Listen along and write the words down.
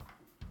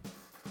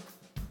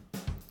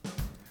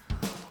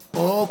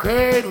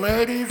Okay,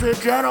 ladies and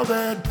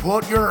gentlemen,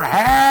 put your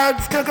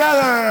hands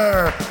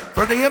together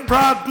for the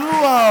improv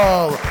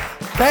duo,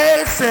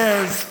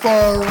 Faces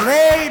for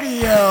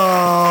Radio.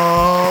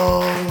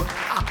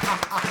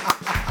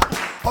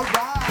 All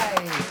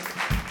right.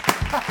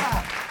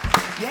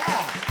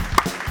 Yeah.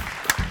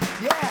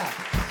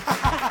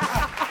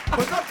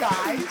 What's up,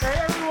 guys? Hey,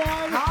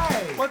 everyone.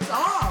 Hi. What's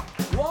up?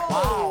 Whoa.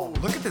 Wow,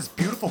 look at this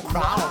beautiful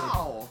crowd.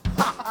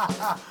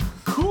 Wow.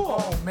 Cool.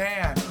 Oh,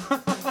 man.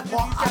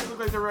 Well, these guys look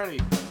like they're ready.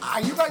 Are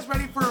you guys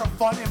ready for a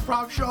fun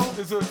improv show?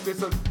 This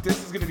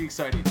is going to be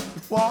exciting.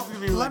 Well, This is gonna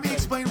be really let me exciting.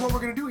 explain what we're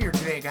going to do here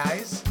today,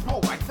 guys.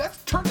 Oh,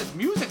 let's turn this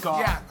music off.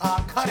 Yeah,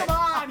 cut it. Come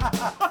on.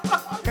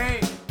 Hey,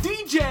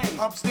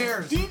 DJ.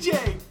 upstairs.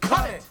 DJ.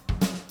 Cut it.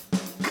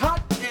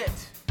 Cut it.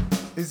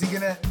 Is he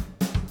going to...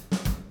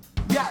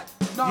 Yeah.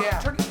 No, Yeah.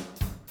 turn it.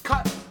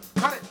 Cut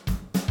it.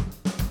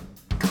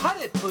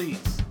 Cut it,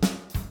 please.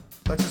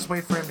 Let's just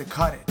wait for him to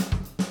cut it.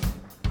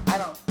 I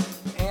don't.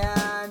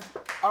 And,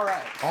 all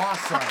right.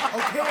 Awesome.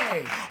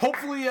 Okay.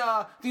 Hopefully,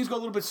 things go a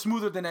little bit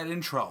smoother than that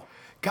intro.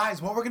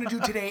 Guys, what we're going to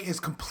do today is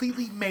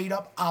completely made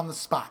up on the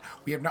spot.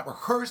 We have not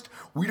rehearsed.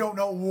 We don't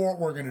know what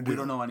we're going to do. We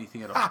don't know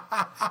anything at all.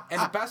 And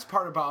the best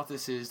part about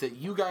this is that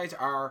you guys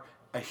are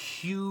a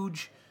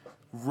huge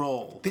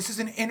role. This is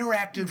an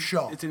interactive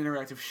show. It's an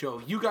interactive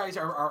show. You guys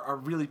are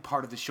really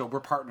part of the show.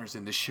 We're partners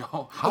in the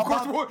show.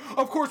 about-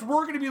 Of course,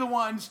 we're going to be the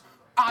ones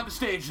on the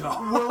stage,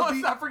 though. We'll Let's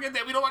be- not forget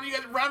that. We don't want you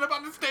guys to round up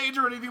on the stage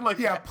or anything like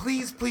Yeah, that.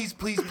 please, pretty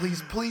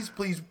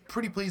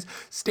please,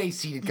 stay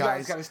seated, You guys.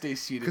 guys got to stay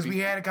seated. Because we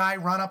had a guy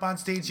run up on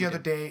stage the other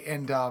day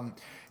and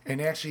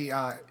actually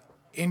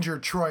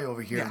injured Troy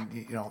over here. Yeah.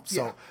 You know,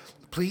 so Yeah.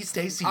 please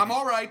stay seated. I'm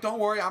all right. Don't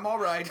worry. I'm all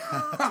right.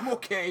 I'm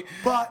okay.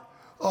 But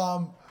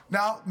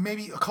now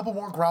maybe a couple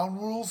more ground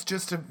rules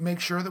just to make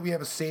sure that we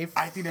have a safe.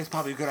 I think that's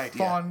probably a good idea.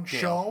 Fun Dale.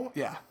 show?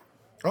 Yeah.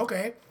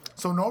 Okay,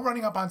 so no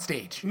running up on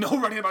stage. No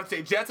running up on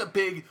stage. That's a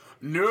big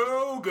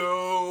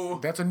no-go.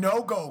 That's a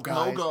no-go,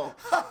 guys. No-go.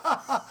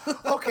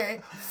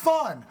 Okay,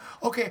 fun.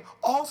 Okay,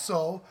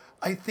 also,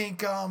 I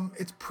think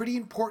it's pretty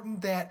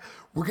important that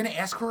we're going to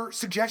ask for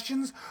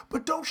suggestions,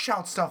 but don't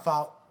shout stuff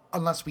out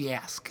unless we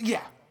ask.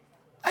 Yeah.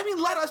 I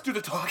mean, let us do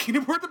the talking.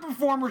 We're the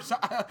performers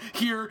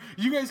here.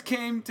 You guys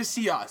came to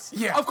see us.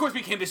 Yeah. Of course, we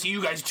came to see you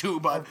guys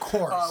too. But Of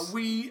course.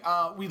 we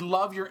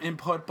love your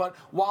input. But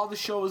while the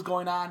show is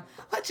going on,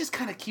 let's just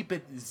kind of keep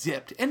it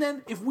zipped. And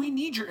then if we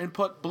need your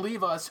input,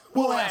 believe us,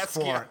 we'll ask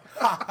for you. it.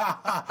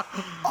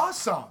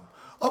 Awesome.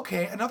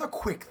 Okay, another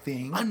quick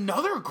thing.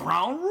 Another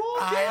ground rule,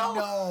 I Dale?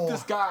 know.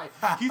 This guy,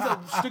 he's a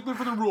stickler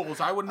for the rules.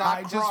 I would not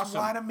I cross just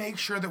him. want to make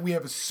sure that we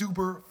have a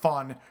super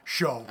fun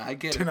show I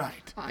get tonight.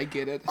 it. I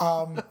get it.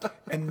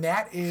 And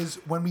that is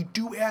when we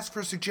do ask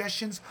for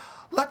suggestions,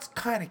 let's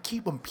kind of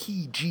keep them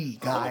PG,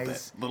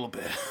 guys. Little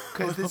bit.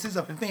 Because this is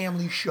a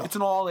family show. It's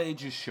an all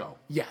ages show.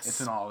 Yes. It's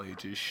an all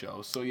ages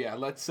show. So yeah,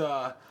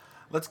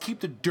 let's keep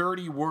the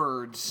dirty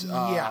words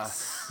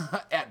Yes.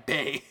 at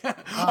bay.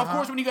 Of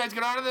course, when you guys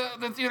get out of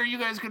the theater, you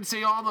guys can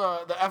say all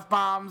the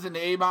F-bombs and the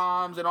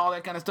A-bombs and all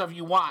that kind of stuff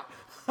you want.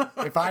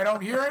 If I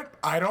don't hear it,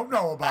 I don't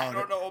know about I it.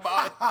 don't know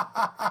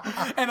about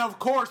it. And of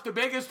course, the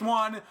biggest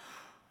one,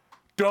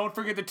 don't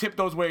forget to tip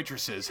those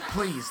waitresses.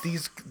 Please,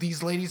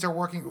 these ladies are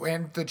working,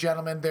 and the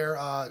gentleman there,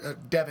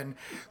 Devin,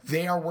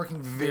 they are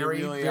working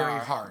very, very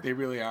hard. They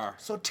really are.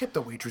 So tip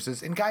the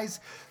waitresses. And guys,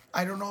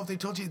 I don't know if they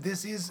told you,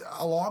 this is,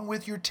 along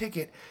with your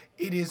ticket,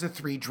 it is a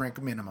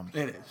 3-drink minimum.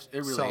 It is. It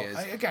really So,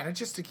 is. again, it's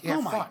just to have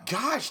Oh my fun.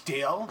 gosh,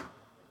 Dale.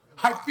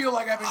 I feel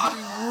like I've been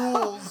giving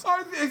rules.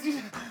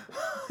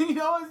 You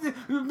know,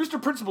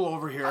 Mr. Principal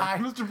over here.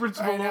 Mr.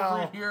 Principal I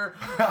know. over here.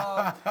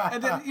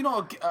 And then,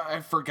 I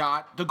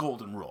forgot the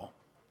golden rule.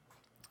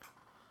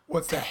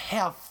 What's that?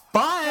 Have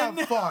fun.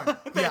 Have fun. To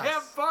Yes.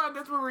 have fun.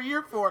 That's what we're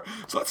here for.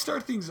 So let's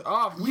start things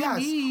off. We Yes.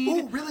 need...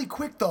 Oh, really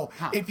quick though.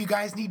 If you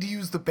guys need to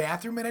use the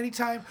bathroom at any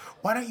time,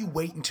 why don't you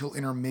wait until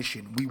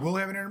intermission? We will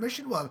have an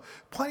intermission. We'll have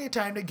plenty of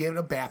time to get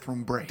a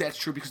bathroom break. That's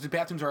true, because the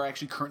bathrooms are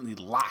actually currently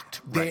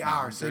locked. They right now.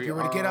 are. So if They you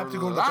were to get up to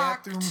go to the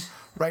locked. bathroom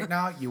right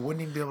now, you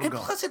wouldn't even be able to And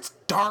go. plus, it's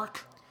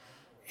dark.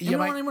 You You don't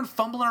might- want anyone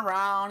fumbling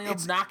around,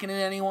 It's- knocking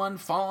into anyone,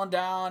 falling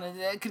down, and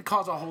it could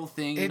cause a whole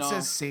thing. It's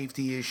a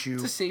safety issue.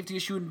 It's a safety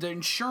issue, and the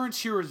insurance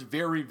here is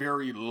very,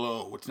 very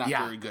low. It's not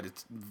Yeah. very good.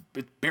 It's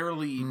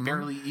barely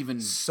even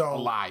So-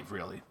 alive,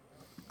 really.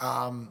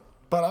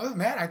 But other than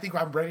that, I think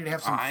I'm ready to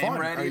have some fun. I'm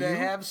ready Are to you?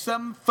 have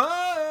some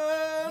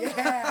fun.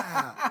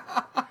 Yeah.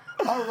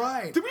 All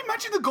right. Did we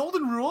mention the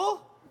golden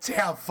rule? To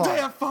have fun.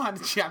 To have fun.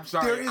 Yeah, I'm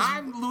sorry. There is-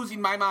 I'm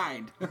losing my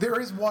mind. There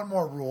is one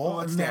more rule,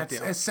 What's and that,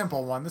 that's Dale? a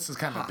simple one. This is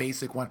kind of a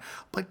basic one.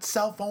 But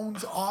cell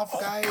phones off,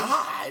 guys.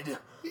 God.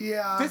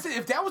 Yeah.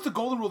 If that was the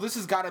golden rule, this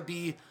has got to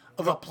be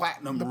the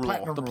platinum rule.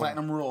 platinum The rule.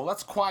 platinum rule.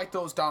 Let's quiet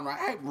those down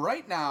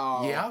right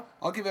now. Yeah.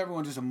 I'll give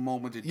everyone just a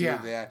moment to do Yeah,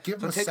 that. give So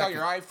them a take out second.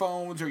 your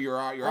iPhones or your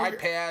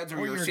iPads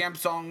or your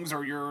Samsungs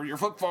or your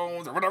flip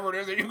phones or whatever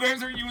it is that you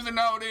guys are using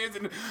nowadays,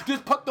 and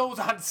just put those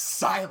on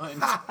silent.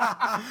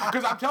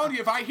 Because I'm telling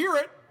you, if I hear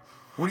it,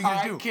 What are you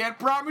gonna do? I can't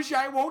promise you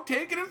I won't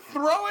take it and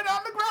throw it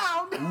on the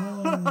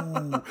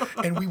ground.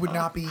 Ooh. And we would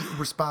not be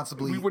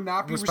We would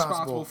not be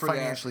responsible for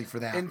financially for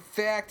that. In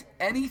fact,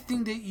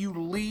 anything that you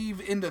leave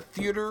in the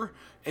theater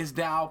is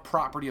now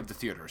property of the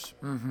theaters.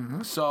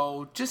 Mm-hmm.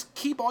 So just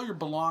keep all your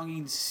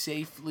belongings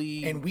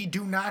safely. And we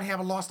do not have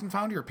a lost and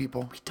found here,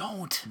 people. We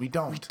don't. We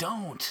don't. We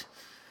don't.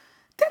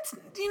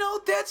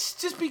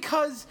 That's just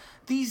because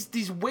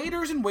these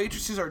waiters and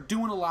waitresses are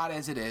doing a lot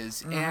as it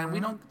is, and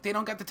they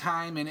don't got the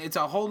time, and it's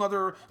a whole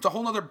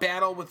nother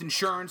battle with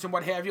insurance and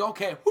what have you.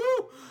 Okay,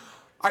 whoo!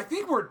 I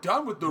think we're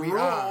done with the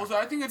rules.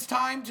 I think it's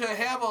time to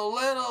have a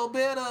little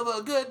bit of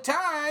a good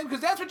time,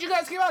 because that's what you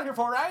guys came out here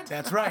for, right?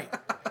 That's right.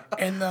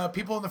 And the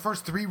people in the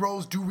first 3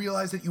 rows do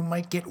realize that you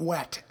might get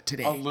wet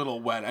today. A little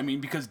wet. I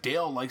mean, because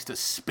Dale likes to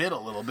spit a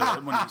little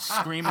bit when he's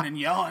screaming and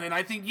yelling, and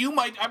I think you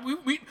might.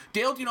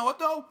 Dale, do you know what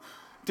though?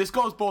 This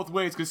goes both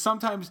ways, because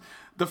sometimes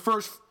the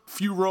first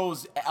few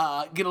rows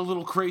get a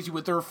little crazy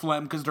with their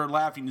phlegm because they're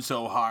laughing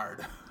so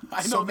hard.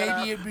 I know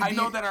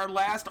that our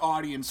last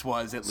audience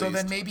was, at least. So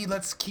then maybe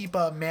let's keep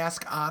a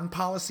mask on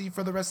policy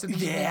for the rest of the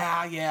evening.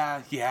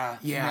 Yeah.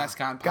 Mask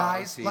on policy.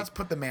 Guys, let's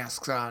put the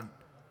masks on.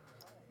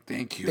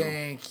 Thank you.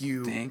 Thank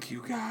you. Thank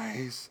you,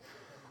 guys.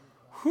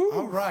 Whew.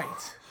 All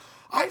right.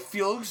 I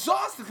feel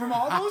exhausted from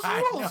all those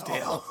rules,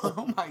 Dale.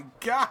 Oh, my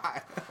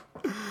God.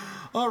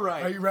 All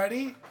right. Are you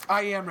ready?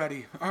 I am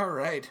ready. All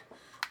right.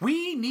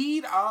 We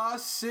need a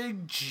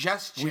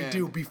suggestion. We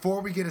do.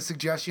 Before we get a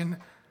suggestion,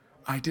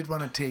 I did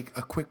want to take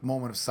a quick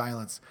moment of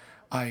silence.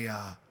 I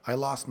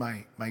lost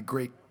my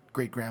great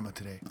grandma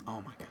today.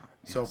 Oh, my God.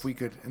 Yes. So if we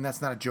could, and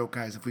that's not a joke,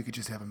 guys, if we could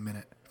just have a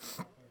minute.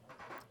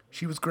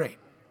 She was great.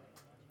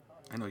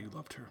 I know you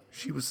loved her.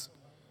 She was,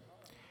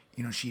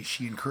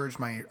 she encouraged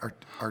my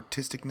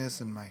artisticness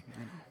and my.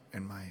 I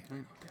know,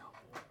 Dale.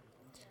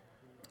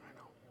 I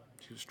know.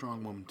 She's a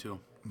strong woman,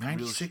 too.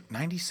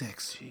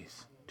 96.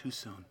 Jeez. Too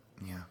soon.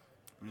 Yeah.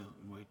 Really,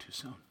 way too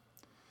soon.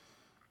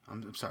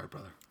 I'm sorry,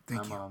 brother.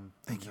 Thank you.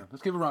 Thank you.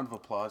 Let's give a round of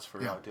applause for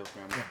Dale's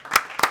grandma. Yeah.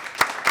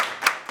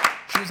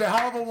 She was a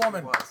hell of a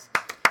woman.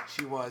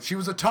 She was. She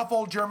was a tough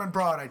old German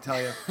broad, I tell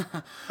you.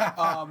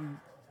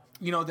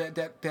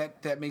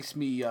 That makes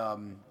me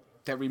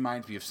that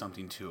reminds me of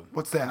something too.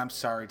 What's that? And I'm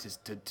sorry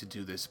to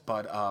do this,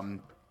 but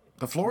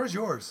the floor is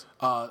yours.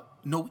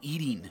 No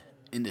eating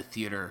in the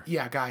theater.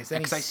 Yeah, guys.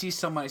 Because I see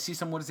someone.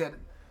 What is that?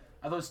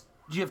 Are those?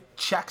 Do you have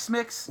Chex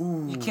Mix?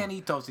 Ooh. You can't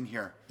eat those in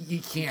here. You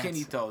can't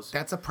eat those.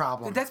 That's a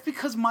problem. That's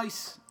because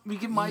mice. We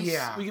get mice.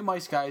 Yeah. We get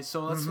mice, guys.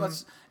 So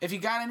let's. If you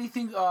got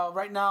anything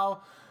right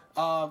now,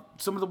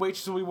 some of the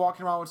waitresses will be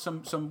walking around with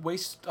some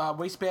waste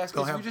baskets.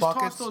 They'll have you just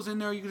buckets. toss those in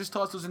there. You can just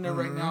toss those in there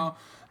right now.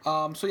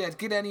 So yeah,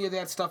 get any of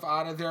that stuff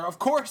out of there. Of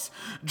course,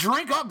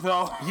 drink up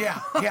though. Yeah.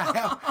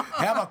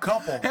 Have a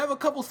couple. Have a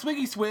couple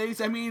swiggy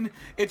swigs. I mean,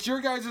 it's your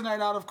guys'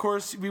 night out. Of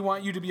course, we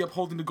want you to be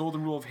upholding the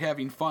golden rule of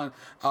having fun,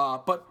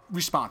 but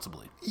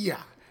responsibly.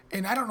 Yeah.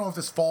 And I don't know if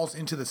this falls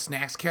into the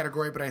snacks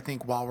category, but I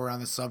think while we're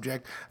on the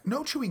subject,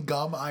 no chewing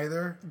gum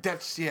either.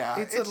 It's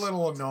a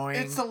little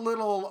annoying. It's a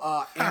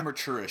little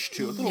amateurish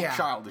too. A little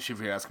childish, if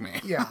you ask me.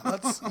 Yeah.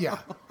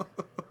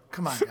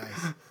 Come on,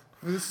 guys.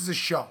 This is a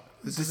show.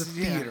 This is a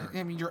theater.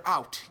 I mean, you're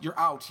out.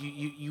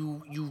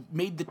 You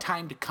made the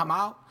time to come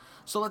out,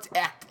 so let's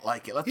act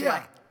like it. Let's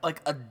act like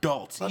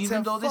adults.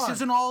 Even though this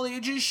is an all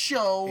ages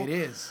show, it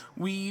is.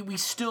 We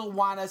still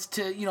want us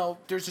to,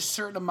 there's a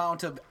certain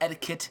amount of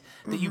etiquette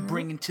that you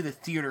bring into the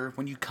theater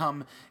when you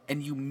come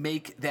and you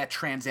make that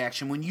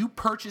transaction. When you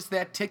purchase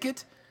that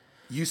ticket,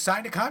 you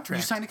signed a contract.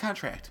 You signed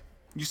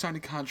a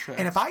contract.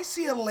 And if I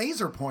see a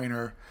laser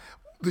pointer,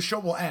 the show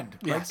will end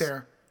right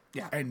there.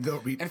 Yeah. And there'll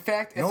be in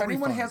fact, if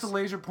anyone has a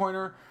laser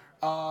pointer,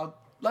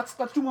 let's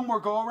do one more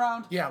go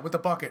around. Yeah, with the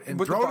bucket and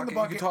throw it in the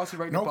bucket. You can toss it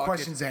right in the bucket. No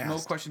questions asked. No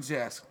questions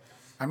asked.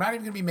 I'm not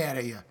even gonna be mad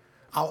at you.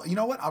 You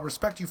know what? I'll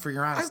respect you for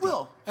your honesty. I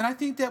will, and I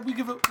think that we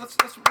give let's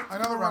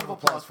another round of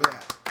applause for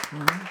that.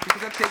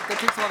 Because that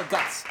takes a lot of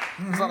guts.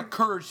 There's a lot of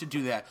courage to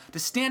do that. To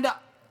stand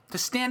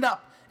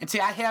up and say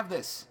I have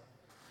this.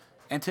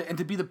 And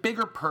to be the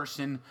bigger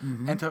person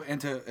and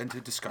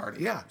to discard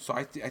it. Yeah. So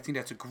I think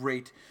that's a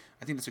great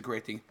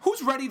thing.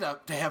 Who's ready to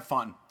have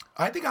fun?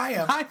 I think I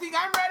am. I think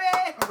I'm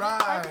ready. All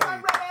right. I think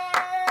I'm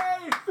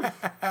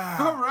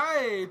ready. All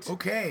right.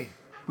 Okay.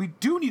 We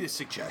do need a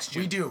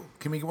suggestion. We do.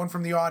 Can we get one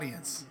from the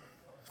audience?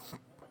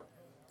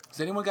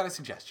 Has anyone got a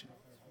suggestion?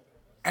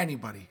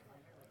 Anybody?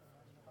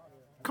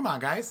 Come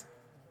on, guys.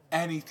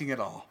 Anything at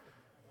all.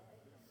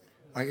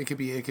 It could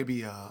be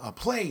a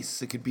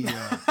place. It could be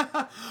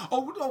a...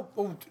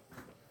 Oh.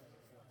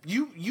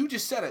 You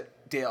just said it,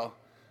 Dale.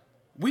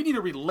 We need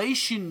a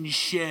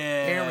relationship.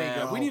 There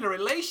we go. We need a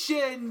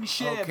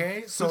relationship.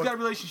 Okay, so who's got a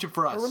relationship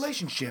for us? A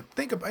relationship.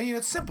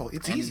 It's simple.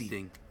 It's easy.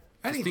 Anything.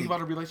 Anything. Just think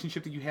about a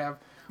relationship that you have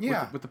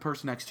with the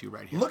person next to you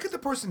right here. Look at the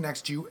person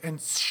next to you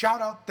and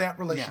shout out that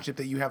relationship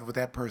that you have with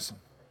that person.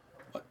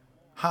 What?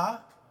 Huh?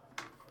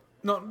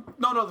 No,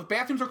 the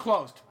bathrooms are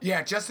closed.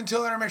 Yeah, just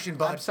until intermission,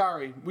 bud. I'm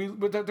sorry.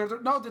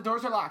 The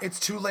doors are locked. It's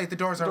too late. The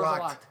doors are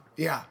locked.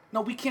 Yeah.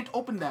 No, we can't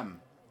open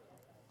them.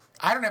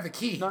 I don't have a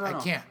key. No. I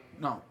can't.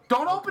 No.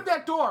 Don't open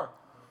that door.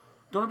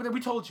 Don't open that. We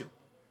told you.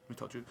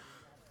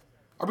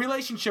 A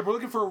relationship. We're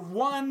looking for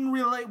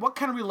what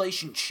kind of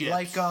relationship?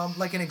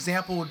 Like an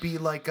example would be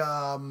like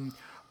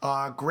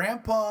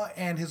grandpa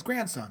and his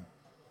grandson.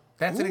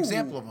 That's an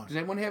example of one. Does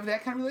anyone have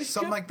that kind of relationship?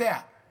 Something like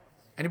that.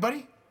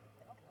 Anybody?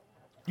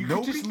 You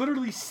Nobody? could just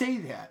literally say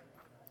that.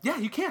 Yeah,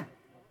 you can.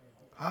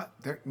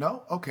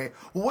 No? Okay.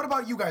 Well, what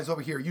about you guys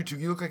over here? You two,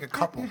 you look like a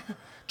couple.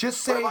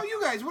 Just say. What about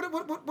you guys?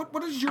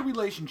 What is your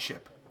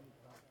relationship?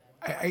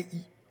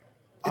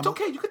 It's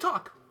okay. You can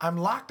talk. I'm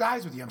locked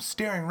eyes with you. I'm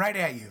staring right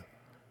at you.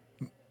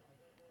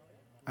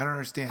 I don't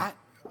understand.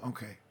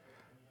 Okay.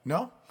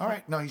 No? All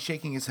right. No, he's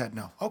shaking his head.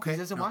 No. Okay. He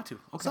doesn't want to.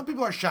 Okay. Some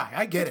people are shy.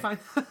 I get it. Fine.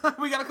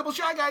 We got a couple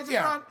shy guys in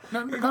front.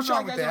 Nothing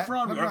wrong with that.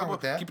 Nothing wrong with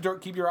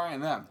that. Keep your eye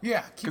on them.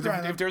 Yeah, keep your eye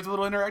on them. If there's a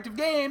little interactive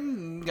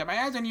game, got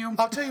my eyes on you.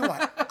 I'll tell you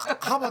what.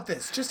 How about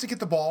this? Just to get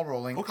the ball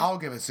rolling, okay. I'll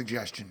give a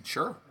suggestion.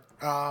 Sure.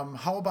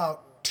 How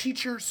about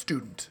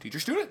teacher-student?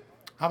 Teacher-student.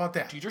 How about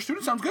that?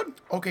 Teacher-student sounds good.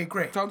 Okay,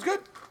 great. Sounds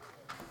good.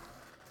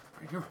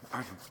 Right here.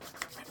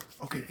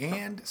 Okay,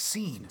 and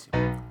scene.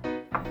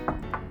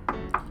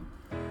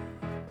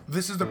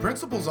 This is the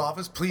principal's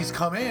office. Please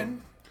come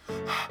in.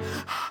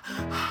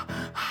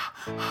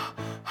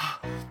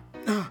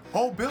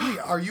 Oh, Billy,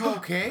 are you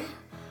okay?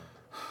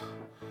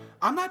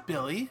 I'm not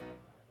Billy.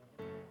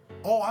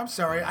 Oh, I'm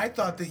sorry. I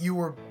thought that you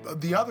were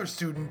the other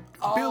student,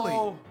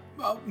 Billy.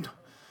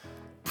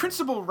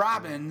 Principal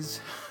Robbins.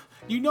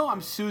 You know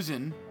I'm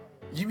Susan.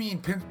 You mean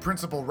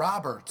Principal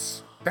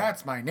Roberts.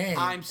 That's my name.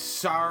 I'm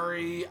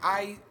sorry.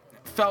 I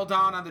fell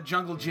down on the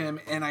jungle gym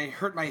and I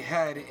hurt my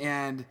head,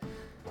 and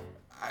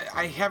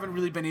I haven't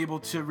really been able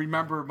to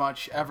remember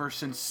much ever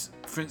since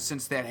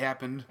that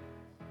happened.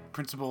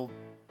 Principal.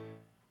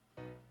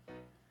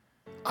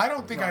 I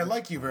don't think I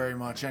like you very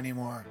much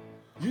anymore.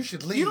 You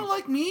should leave. You don't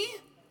like me?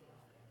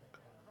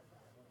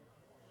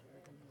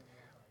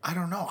 I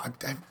don't know.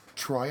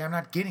 Troy, I'm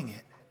not getting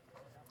it.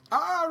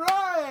 All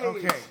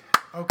right.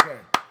 Okay.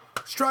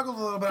 Struggled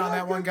a little bit on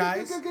that one,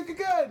 guys.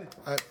 Good.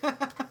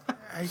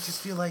 I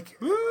just feel like...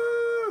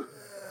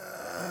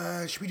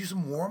 should we do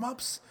some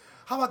warm-ups?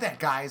 How about that,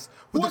 guys?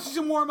 Let's do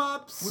some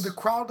warm-ups. Would the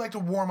crowd like to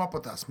warm up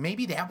with us?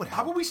 Maybe that would help.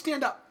 How about we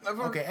stand up?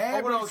 Okay,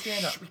 everybody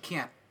stand up. We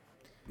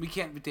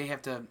can't. They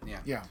have to. Yeah.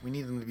 Yeah, we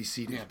need them to be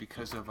seated. Yeah,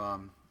 because of the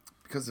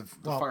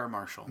fire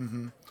marshal.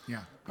 Mm-hmm.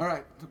 Yeah. All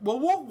right. Well,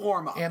 we'll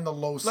warm up. And the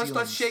low ceilings.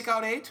 Let's shake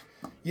out 8.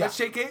 Yeah. Let's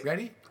shake 8.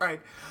 Ready? All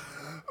right.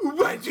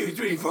 1, 2,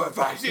 3, 4,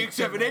 5, 6,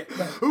 7, 8.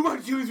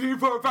 1, 2, 3,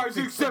 4, 5,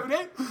 6, 7,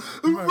 8.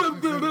 Come on.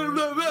 1, 2,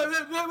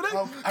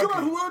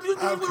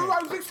 3, 4,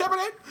 5, 6, 7,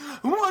 8.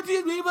 1,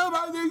 2, 3, 4,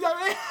 5, 6,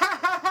 7, 8.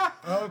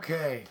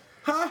 Okay.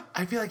 Huh?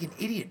 I feel like an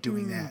idiot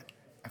doing that.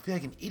 I feel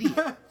like an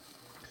idiot.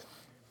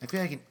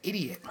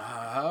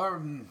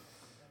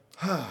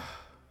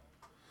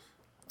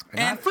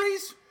 And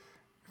freeze.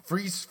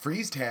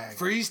 Freeze tag.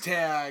 Freeze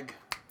tag.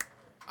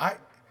 I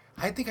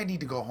think I need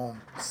to go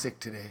home sick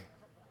today.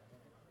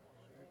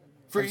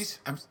 Freeze.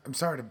 I'm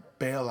sorry to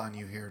bail on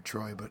you here,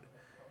 Troy, but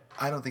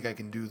I don't think I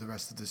can do the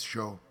rest of this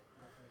show.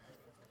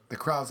 The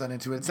crowd's not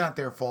into it. It's not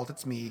their fault.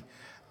 It's me.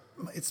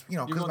 It's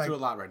You're going through a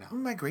lot right now.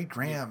 My great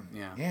Graham.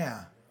 Yeah.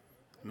 I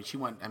mean, she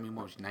went.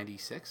 What was she?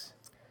 96.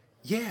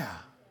 Yeah.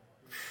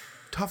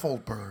 Tough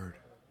old bird.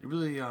 It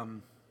really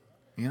You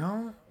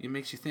know. It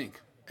makes you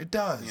think. It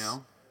does. You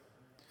know.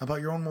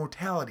 About your own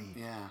mortality.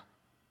 Yeah.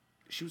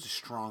 She was a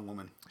strong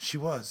woman. She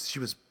was. She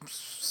was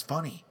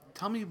funny.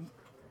 Tell me,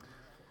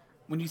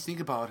 when you think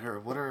about her,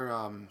 what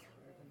do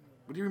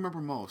you remember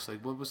most?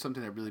 Like, what was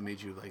something that really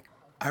made you like?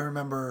 I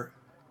remember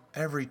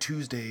every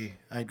Tuesday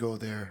I'd go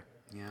there.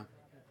 Yeah.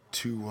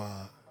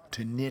 To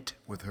knit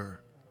with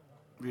her.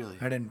 Really?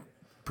 I didn't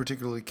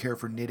particularly care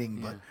for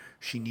knitting, but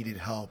she needed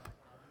help.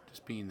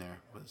 Just being there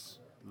was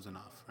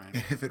enough, right?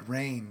 And if it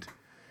rained,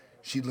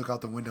 she'd look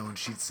out the window and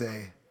she'd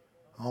say,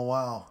 "Oh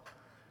wow,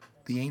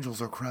 the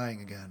angels are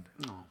crying again."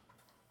 Oh.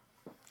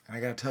 And I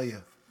gotta tell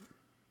you,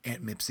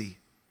 Aunt Mipsy,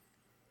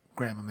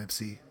 Grandma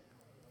Mipsy,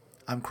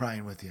 I'm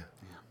crying with you.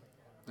 Yeah.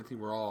 I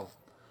think we're all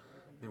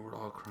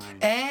crying.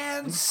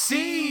 And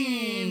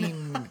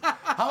scene!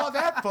 How about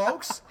that,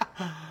 folks?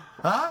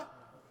 Huh?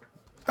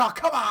 Oh,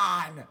 come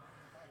on!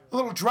 A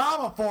little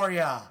drama for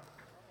you.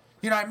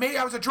 You know,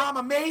 I was a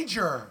drama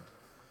major.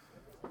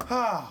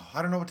 Oh,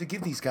 I don't know what to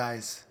give these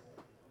guys.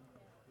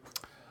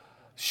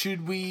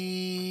 Should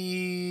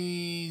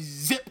we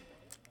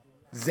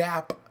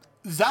Zap?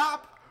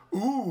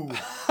 Ooh.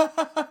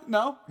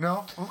 No?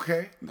 No?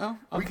 Okay. No?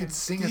 We Okay. could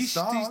sing a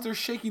song. They're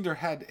shaking their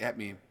head at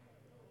me.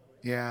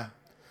 Yeah.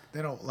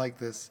 They don't like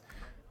this.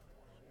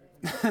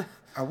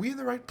 Are we in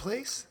the right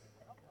place?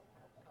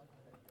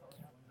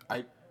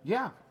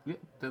 Yeah.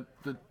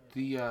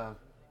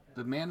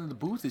 The man in the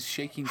booth is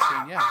shaking,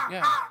 saying,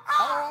 yeah.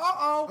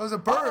 Oh. There's a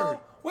bird.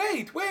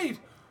 Wait.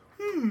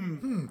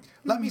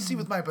 Let me see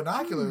with my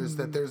binoculars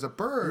that there's a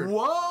bird.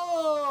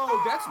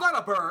 Whoa! That's not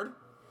a bird.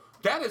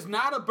 That is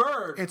not a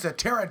bird. It's a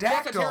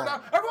pterodactyl. That's a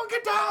pterodactyl. Everyone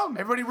get down!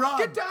 Everybody run.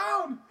 Get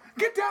down!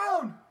 Get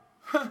down!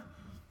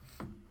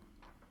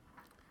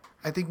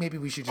 I think maybe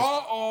we should just...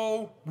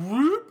 Uh-oh.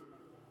 Whoop.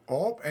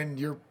 Oh, and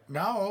you're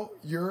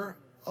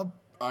a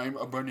I'm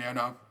a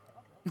banana.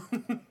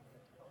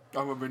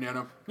 I'm a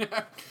banana.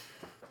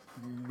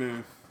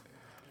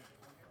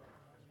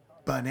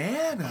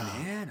 banana.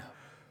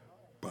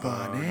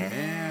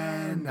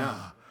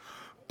 Banana.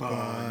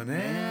 Banana.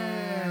 Banana.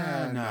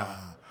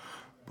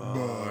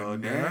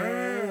 Banana.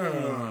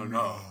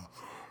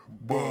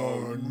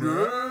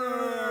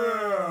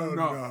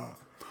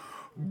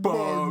 Banana.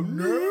 Banana.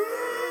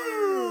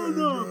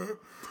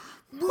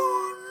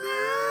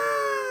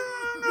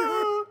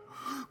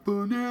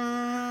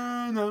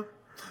 Banana.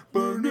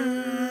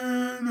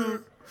 Banana.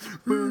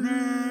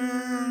 Banana.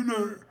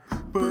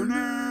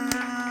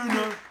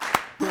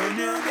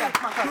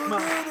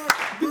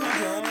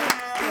 Banana.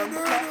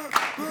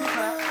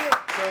 Banana.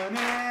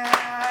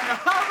 Banana.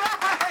 All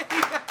right.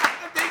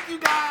 Thank you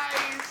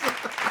guys.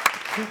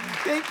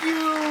 Thank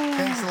you.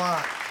 Thanks a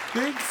lot.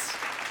 Thanks.